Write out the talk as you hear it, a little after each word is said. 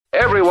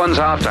Everyone's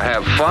out to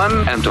have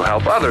fun and to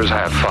help others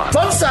have fun.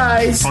 Fun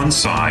size. Fun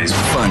size.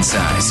 Fun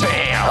size.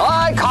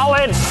 I call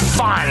it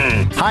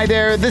fun. Hi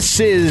there, this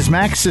is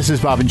Max. This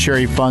is Bob and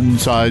Sherry Fun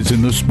Size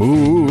in the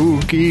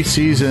spooky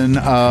season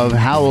of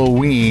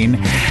Halloween.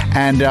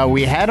 And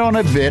we had on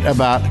a bit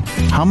about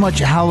how much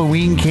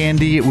Halloween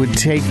candy it would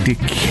take to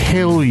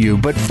kill you.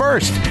 But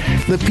first,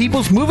 the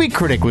People's Movie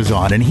Critic was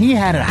on, and he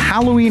had a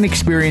Halloween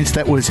experience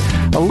that was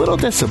a little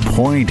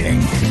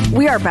disappointing.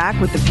 We are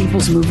back with the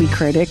People's Movie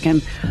Critic,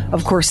 and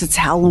of course, it's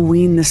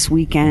Halloween this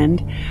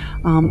weekend.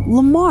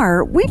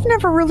 Lamar, we've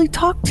never really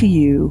talked to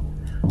you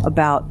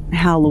about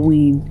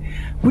Halloween.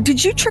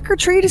 Did you trick or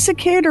treat as a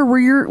kid, or were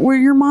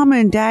your mama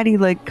and daddy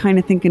like kind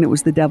of thinking it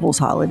was the devil's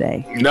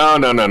holiday?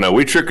 No.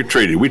 We trick or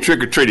treated.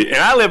 And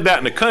I lived out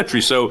in the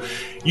country, so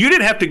you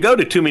didn't have to go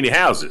to too many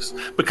houses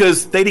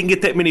because they didn't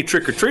get that many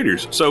trick or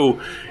treaters.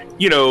 So,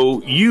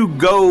 you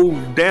go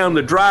down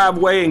the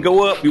driveway and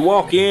go up, you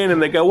walk in,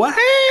 and they go, well,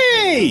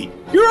 hey,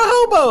 you're a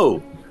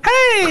hobo.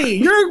 Hey,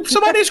 you're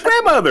somebody's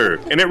grandmother.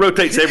 And it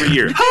rotates every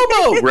year.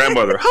 Hobo,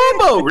 grandmother.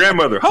 Hobo,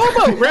 grandmother.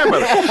 Hobo,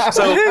 grandmother.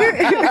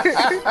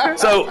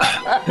 So,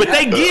 but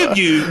they give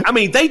you,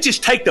 they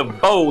just take the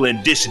bowl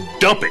and just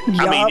dump it.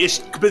 Yep. It's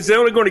they're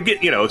only going to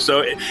get,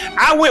 So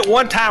I went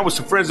one time with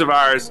some friends of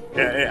ours.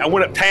 I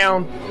went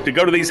uptown to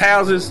go to these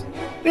houses.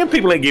 Them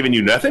people ain't giving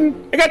you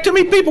nothing. They got too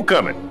many people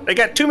coming. They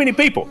got too many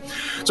people.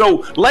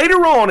 So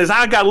later on, as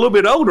I got a little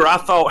bit older, I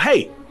thought,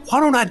 hey, why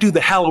don't I do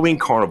the Halloween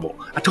carnival?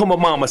 I told my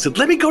mom, I said,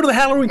 let me go to the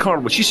Halloween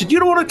carnival. She said, you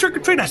don't want to trick or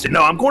treat? I said,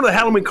 no, I'm going to the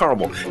Halloween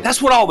carnival. That's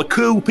what all the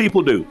cool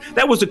people do.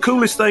 That was the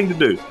coolest thing to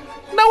do.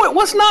 No, it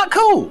was not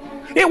cool.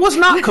 It was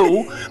not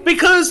cool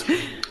because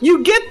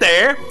you get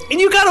there and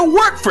you got to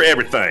work for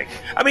everything.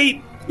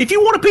 If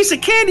you want a piece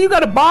of candy, you got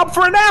to bob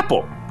for an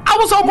apple. I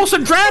was almost a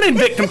drowning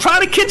victim trying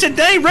to catch a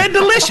day Red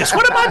Delicious.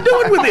 What am I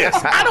doing with this?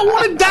 I don't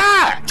want to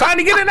die trying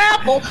to get an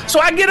apple,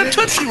 so I get a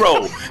Tootsie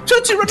Roll.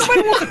 Tootsie Roll,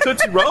 nobody wants a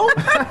Tootsie Roll.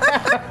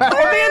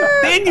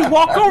 Then you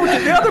walk over to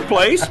the other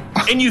place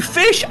and you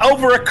fish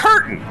over a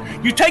curtain.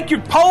 You take your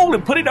pole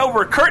and put it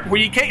over a curtain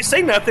where you can't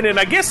see nothing, and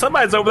I guess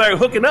somebody's over there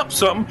hooking up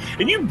something,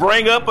 and you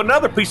bring up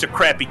another piece of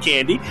crappy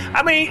candy.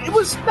 It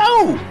was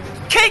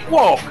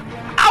cakewalk.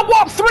 I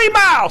walked 3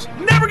 miles,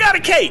 never got a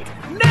cake.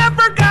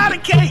 Never got a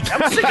cake.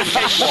 I'm sick of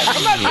cakewalk.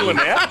 I'm not doing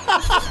that.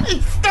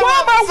 Why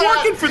am I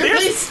working for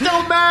this? He's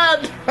still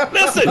mad.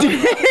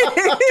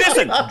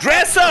 Listen,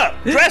 dress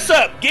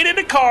up, get in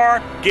the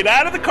car, get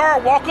out of the car,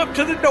 walk up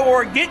to the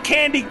door, get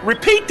candy,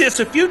 repeat this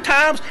a few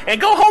times, and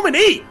go home and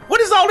eat.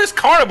 What is all this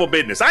carnival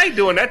business? I ain't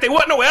doing that. There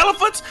wasn't no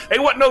elephants.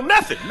 There wasn't no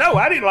nothing. No,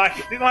 I didn't like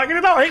it. Didn't like it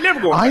at all. I ain't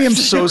never going back. I am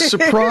so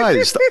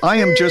surprised. I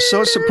am just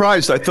so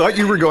surprised. I thought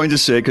you were going to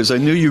say, because I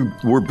knew you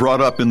were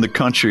brought up in the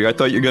country, I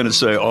thought you were going to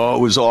say, oh, it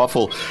was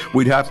awful.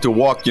 We'd have to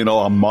walk,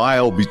 a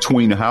mile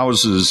between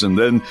houses, and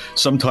then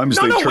sometimes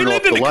they turn off the lights. No, we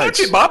lived in the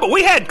country, Bob, but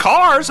we had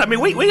cars.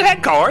 We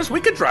had cars.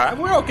 We could drive.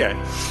 We're okay.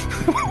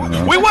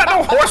 We wasn't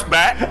on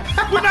horseback.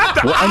 We're not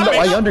the Amish.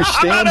 I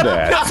understand I'm not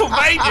that. In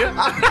Pennsylvania.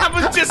 I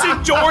was just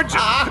in Georgia.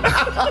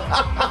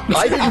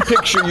 I didn't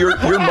picture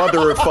your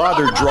mother or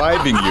father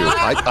driving you.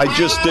 I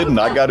just didn't.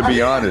 I got to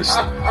be honest.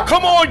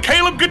 Come on,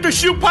 Caleb, get the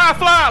shoe pie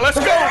fly. Let's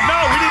go. No,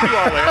 we didn't do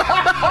all that.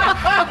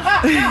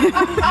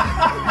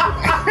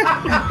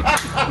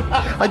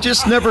 I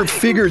just never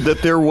figured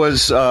that there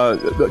was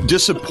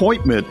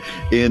disappointment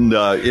in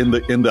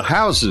the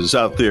houses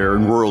out there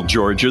in rural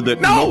Georgia that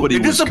nobody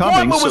was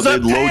coming, so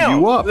they'd load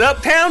you up. The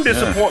uptown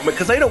disappointment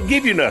because they don't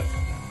give you nothing.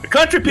 The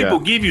country people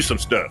give you some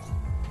stuff.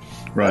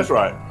 Right. That's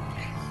right.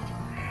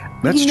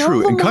 That's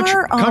true. And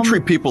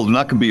country people are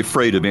not going to be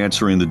afraid of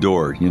answering the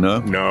door,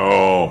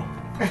 No.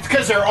 It's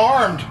because they're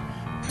armed.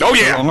 Oh,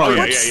 yeah.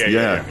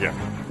 Yeah.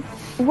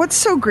 What's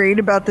so great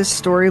about this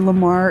story,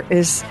 Lamar,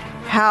 is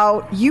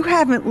how you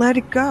haven't let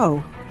it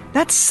go.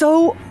 That's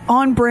so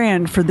on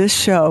brand for this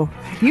show.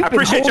 I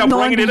appreciate y'all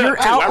bringing it up,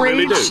 too. I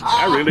really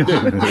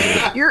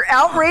do. Your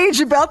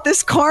outrage about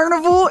this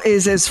carnival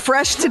is as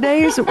fresh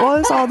today as it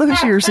was all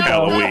those years ago.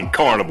 Halloween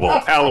carnival.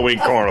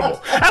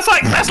 That's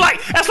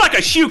like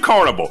a shoe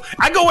carnival.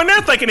 I go in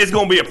there thinking it's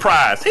going to be a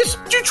prize.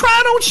 You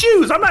trying on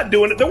shoes. I'm not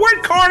doing it. The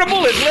word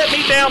carnival has let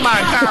me down my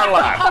entire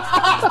life.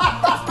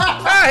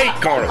 I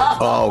hate carnival.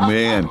 Oh,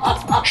 man.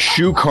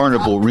 Shoe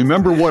carnival.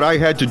 Remember what I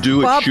had to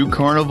do at shoe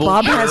carnival?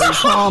 Bob has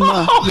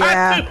trauma.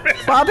 Yeah.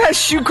 Bob has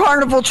shoe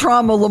carnival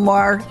trauma,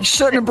 Lamar. You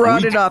shouldn't have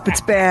brought it up.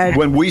 It's bad.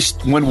 When we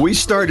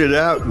started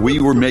out, we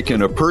were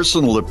making a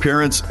personal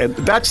appearance, and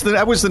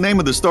that was the name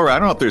of the store. I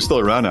don't know if they're still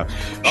around now.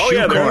 Oh,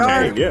 yeah, they're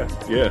around.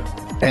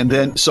 Yeah. And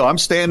then, so I'm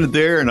standing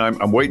there, and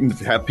I'm waiting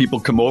to have people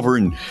come over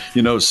and,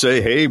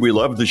 say, hey, we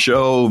love the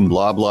show, and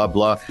blah, blah,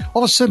 blah.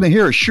 All of a sudden, I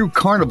hear a Shoe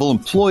Carnival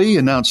employee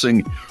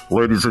announcing,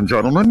 ladies and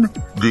gentlemen,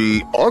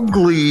 the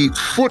Ugly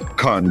Foot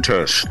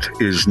Contest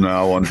is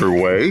now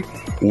underway,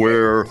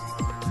 where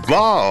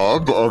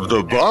Bob of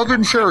the Bob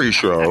and Sherry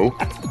Show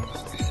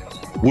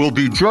will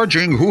be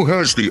judging who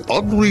has the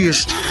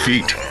ugliest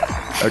feet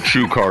at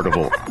Shoe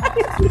Carnival.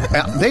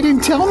 They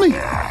didn't tell me.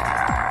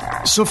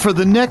 So for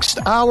the next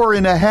hour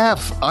and a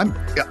half,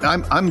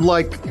 I'm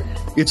like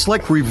It's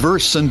like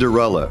reverse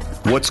Cinderella.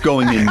 What's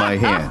going in my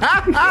hand?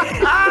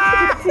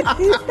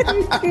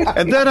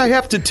 And then I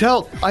have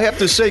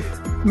to say,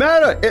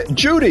 Matta,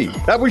 Judy,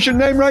 that was your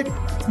name, right?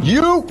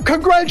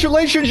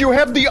 Congratulations, you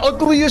have the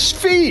ugliest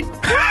feet.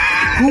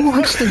 Who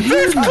wants to hear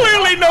There's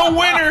clearly no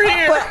winner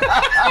here.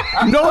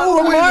 No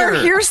Lamar,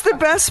 winner. here's the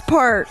best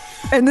part,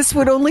 and this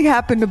would only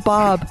happen to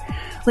Bob.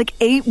 Like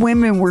 8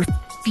 women were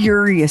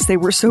furious. They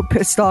were so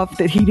pissed off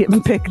that he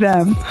didn't pick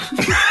them.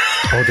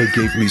 Oh, they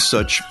gave me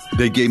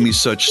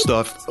such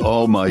stuff.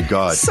 Oh my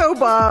God. So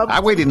Bob, I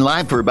waited in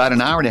line for about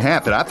an hour and a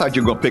half, and I thought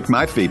you were going to pick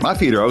my feet. My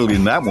feet are uglier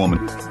than that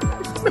woman.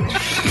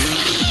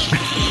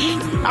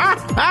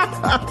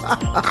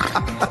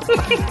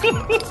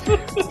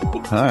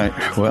 All right.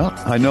 Well,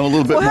 I know a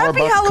little bit more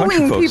happy about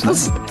Halloween, country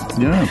folks peoples.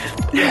 now.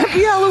 Yeah.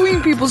 happy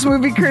Halloween, People's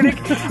Movie Critic.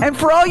 And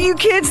for all you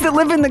kids that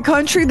live in the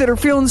country that are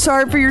feeling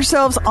sorry for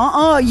yourselves,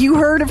 you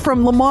heard it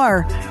from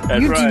Lamar.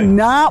 That's you right. do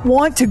not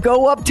want to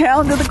go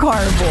uptown to the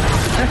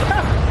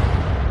carnival.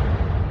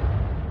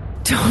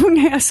 Don't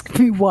ask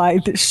me why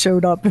this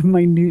showed up in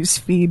my news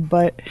feed,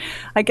 but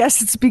I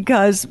guess it's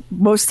because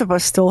most of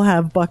us still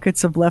have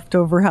buckets of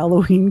leftover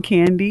Halloween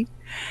candy.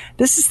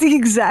 This is the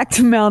exact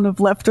amount of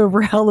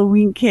leftover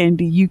Halloween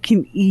candy you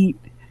can eat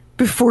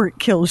before it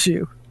kills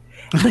you.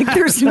 Like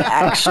there's an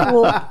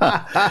actual...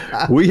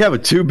 We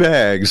have 2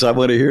 bags. I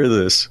want to hear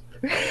this.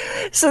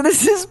 So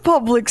this is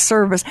public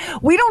service.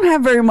 We don't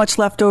have very much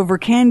leftover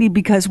candy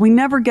because we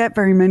never get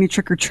very many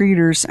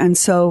trick-or-treaters. And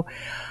so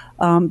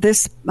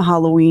this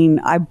Halloween,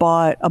 I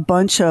bought a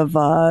bunch of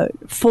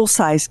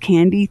full-size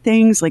candy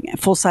things, like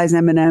full-size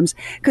M&Ms.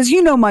 Because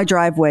you know my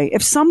driveway.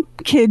 If some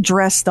kid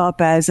dressed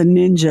up as a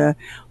ninja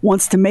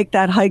wants to make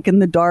that hike in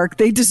the dark,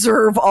 they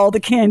deserve all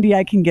the candy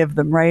I can give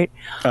them, right?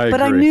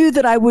 But I agree. knew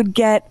that I would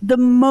get the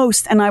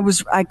most, and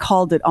I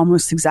called it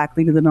almost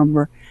exactly to the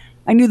number.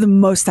 I knew the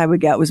most I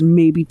would get was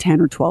maybe 10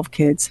 or 12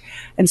 kids.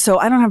 And so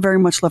I don't have very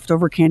much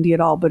leftover candy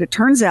at all. But it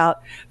turns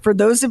out, for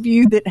those of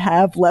you that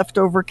have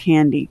leftover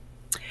candy,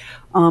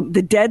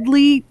 the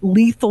deadly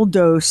lethal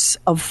dose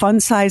of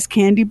fun-sized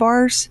candy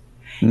bars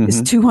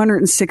is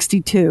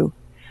 262.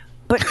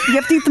 But you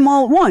have to eat them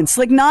all at once,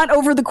 like not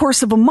over the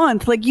course of a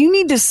month. Like you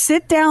need to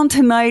sit down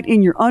tonight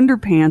in your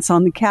underpants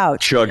on the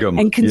couch Chug 'em,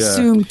 and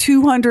consume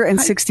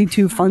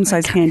 262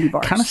 fun-sized candy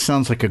bars. Kind of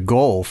sounds like a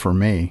goal for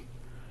me.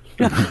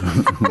 Who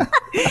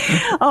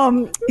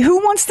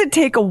wants to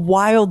take a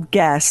wild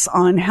guess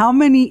on how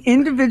many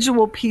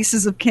individual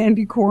pieces of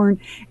candy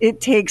corn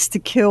it takes to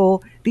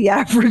kill the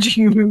average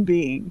human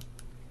being?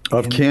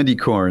 Of candy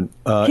corn.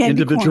 Candy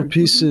Individual corn.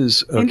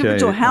 pieces. Okay.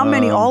 Individual. How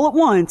many all at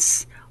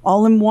once?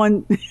 All in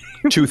one?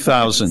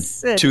 2,000.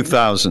 Sitting.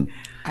 2,000.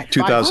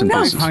 2,000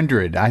 pieces.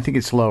 500. I think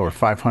it's lower.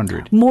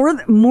 500. More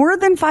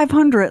than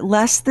 500,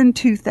 less than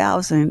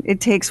 2,000.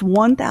 It takes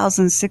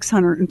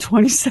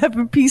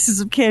 1,627 pieces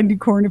of candy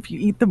corn if you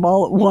eat them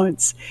all at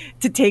once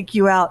to take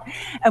you out.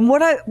 And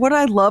what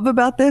I love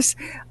about this,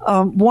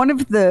 one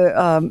of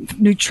the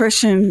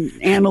nutrition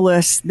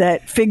analysts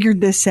that figured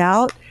this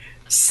out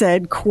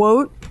said,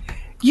 quote,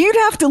 "You'd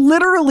have to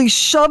literally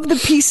shove the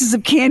pieces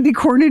of candy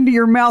corn into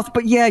your mouth,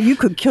 but yeah, you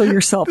could kill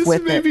yourself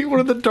with This may it." be one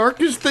of the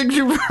darkest things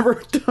you've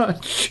ever done,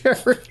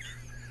 Sherry.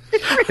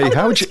 Hey,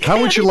 how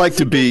would you like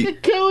to be?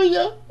 Kill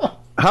you.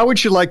 How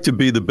would you like to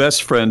be the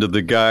best friend of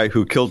the guy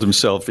who killed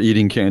himself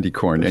eating candy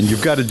corn? And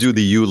you've got to do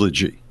the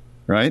eulogy,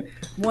 right?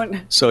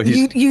 So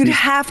You'd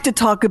have to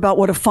talk about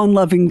what a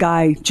fun-loving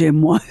guy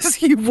Jim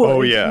was. You would.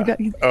 Oh yeah.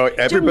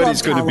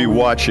 Everybody's going to be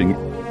watching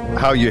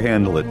how you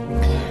handle it.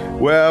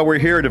 Well, we're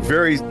here at a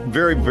very,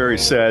 very, very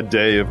sad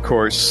day, of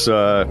course.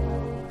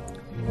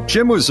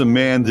 Jim was a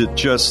man that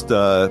just,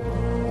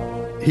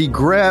 he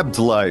grabbed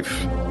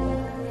life.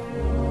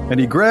 And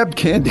he grabbed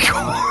candy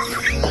corn.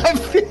 I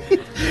mean,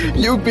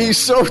 you'd be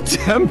so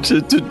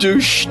tempted to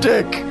do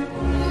shtick.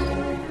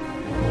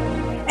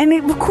 And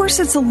of course,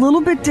 it's a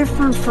little bit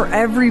different for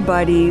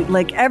everybody.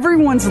 Like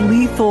everyone's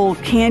lethal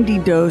candy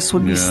dose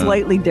would be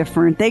slightly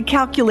different. They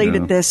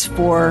calculated this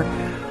for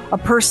a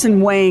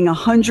person weighing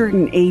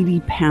 180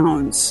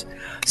 pounds.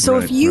 So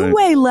if you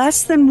weigh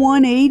less than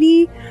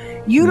 180,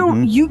 you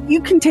don't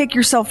you can take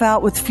yourself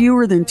out with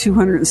fewer than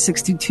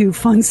 262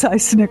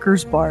 fun-sized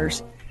Snickers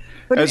bars.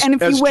 But and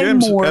if you weigh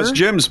more, as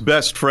Jim's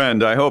best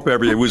friend, I hope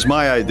it was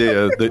my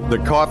idea that the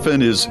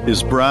coffin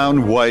is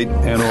brown, white,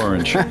 and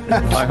orange.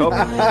 I hope.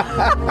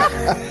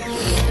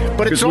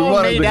 But it's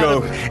all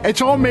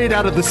made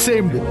out of the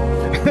same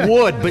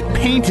wood, but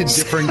painted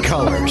different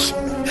colors.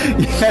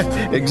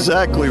 Yeah,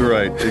 exactly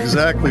right.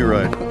 Exactly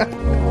right.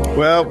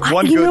 Well,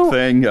 one good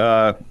thing,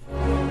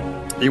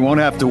 you won't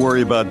have to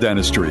worry about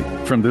dentistry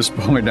from this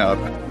point out.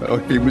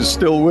 If he was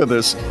still with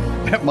us,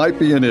 that might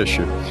be an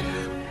issue.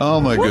 Oh,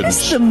 my goodness.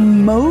 What is the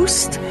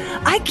most?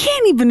 I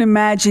can't even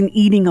imagine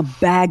eating a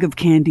bag of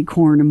candy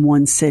corn in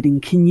one sitting.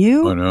 Can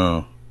you? Oh,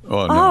 no.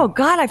 Oh, no. Oh,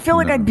 God, I feel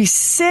like I'd be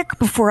sick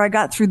before I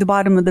got through the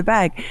bottom of the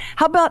bag.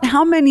 How about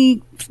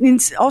in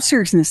all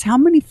seriousness, how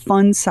many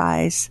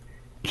fun-size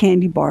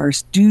candy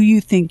bars do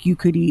you think you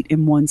could eat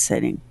in one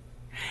sitting?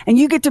 And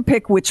you get to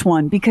pick which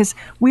one, because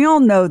we all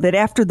know that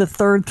after the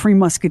third Three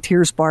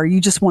Musketeers bar,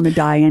 you just want to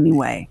die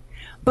anyway.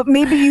 But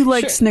maybe you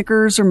like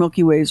Snickers or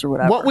Milky Ways or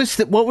whatever. What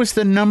was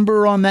the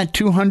number on that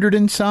 200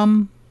 and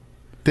some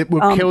that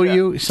would kill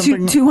you?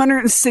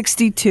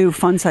 262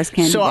 fun-size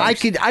candy bars. So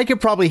I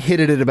could probably hit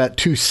it at about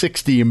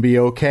 260 and be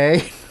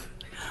okay.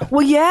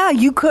 Well, yeah,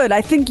 you could.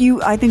 I think you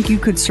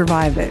could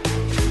survive it.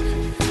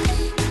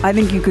 I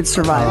think you could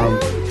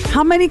survive it.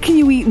 How many can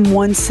you eat in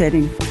one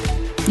sitting?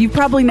 You've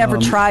probably never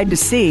tried to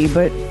see,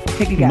 but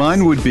take a guess.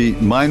 Mine would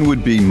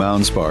be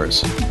Mounds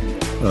bars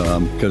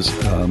because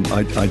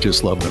I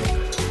just love them.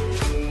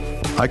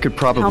 I could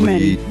probably, How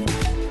many?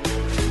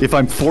 If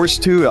I'm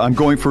forced to, I'm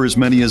going for as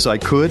many as I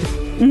could.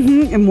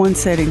 Mm-hmm, in one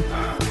sitting.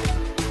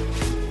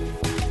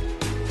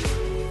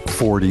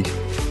 40.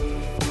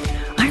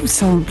 I'm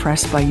so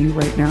impressed by you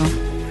right now.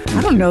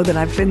 I don't know that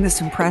I've been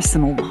this impressed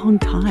in a long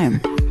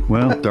time.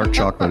 Well, dark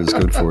chocolate is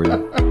good for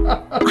you.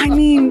 I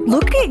mean,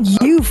 look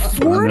at you,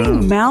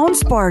 40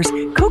 Mounds bars.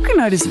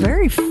 Coconut is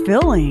very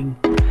filling.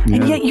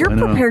 And yet you're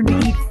prepared to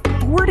eat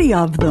 40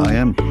 of them. I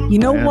am. You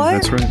know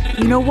what? That's right.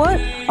 You know what?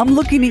 I'm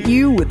looking at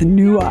you with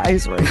new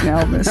eyes right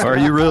now, mister. Are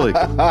you really?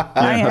 Yeah,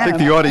 I think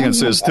the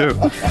audience is too.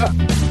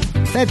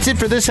 That's it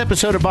for this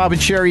episode of Bob and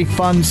Sherry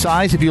Fun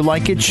Size. If you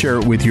like it, share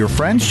it with your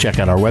friends. Check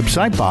out our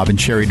website,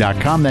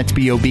 bobandsherry.com. That's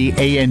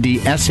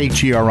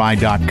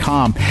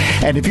BOBANDSHERI.com.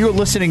 And if you're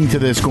listening to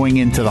this going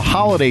into the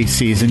holiday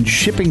season,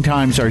 shipping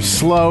times are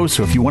slow.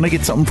 So if you want to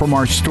get something from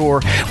our store,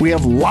 we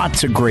have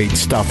lots of great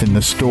stuff in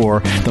the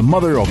store. The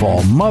mother of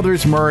all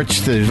mothers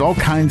merch. There's all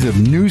kinds of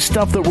new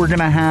stuff that we're going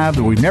to have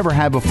that we've never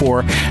had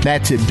before.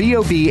 That's at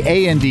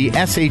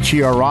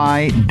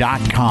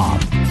BOBANDSHERI.com.